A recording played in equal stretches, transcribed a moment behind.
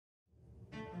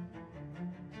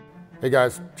Hey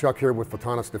guys, Chuck here with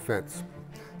Photonis Defense.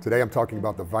 Today I'm talking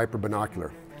about the Vyper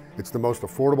Binocular. It's the most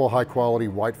affordable, high-quality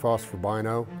white phosphor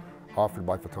bino offered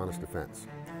by Photonis Defense.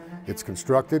 It's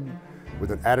constructed with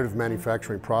an additive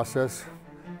manufacturing process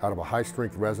out of a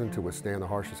high-strength resin to withstand the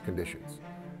harshest conditions.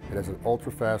 It has an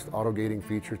ultra-fast auto-gating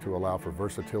feature to allow for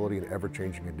versatility in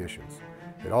ever-changing conditions.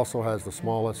 It also has the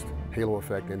smallest halo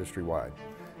effect industry-wide.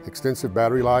 Extensive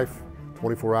battery life,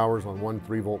 24 hours on one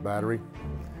 3-volt battery,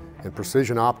 and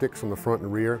precision optics on the front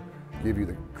and rear give you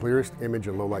the clearest image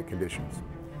in low-light conditions.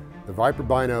 The Vyper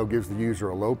Bino gives the user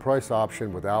a low-price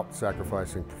option without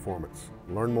sacrificing performance.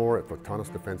 Learn more at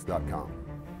photonisdefense.com.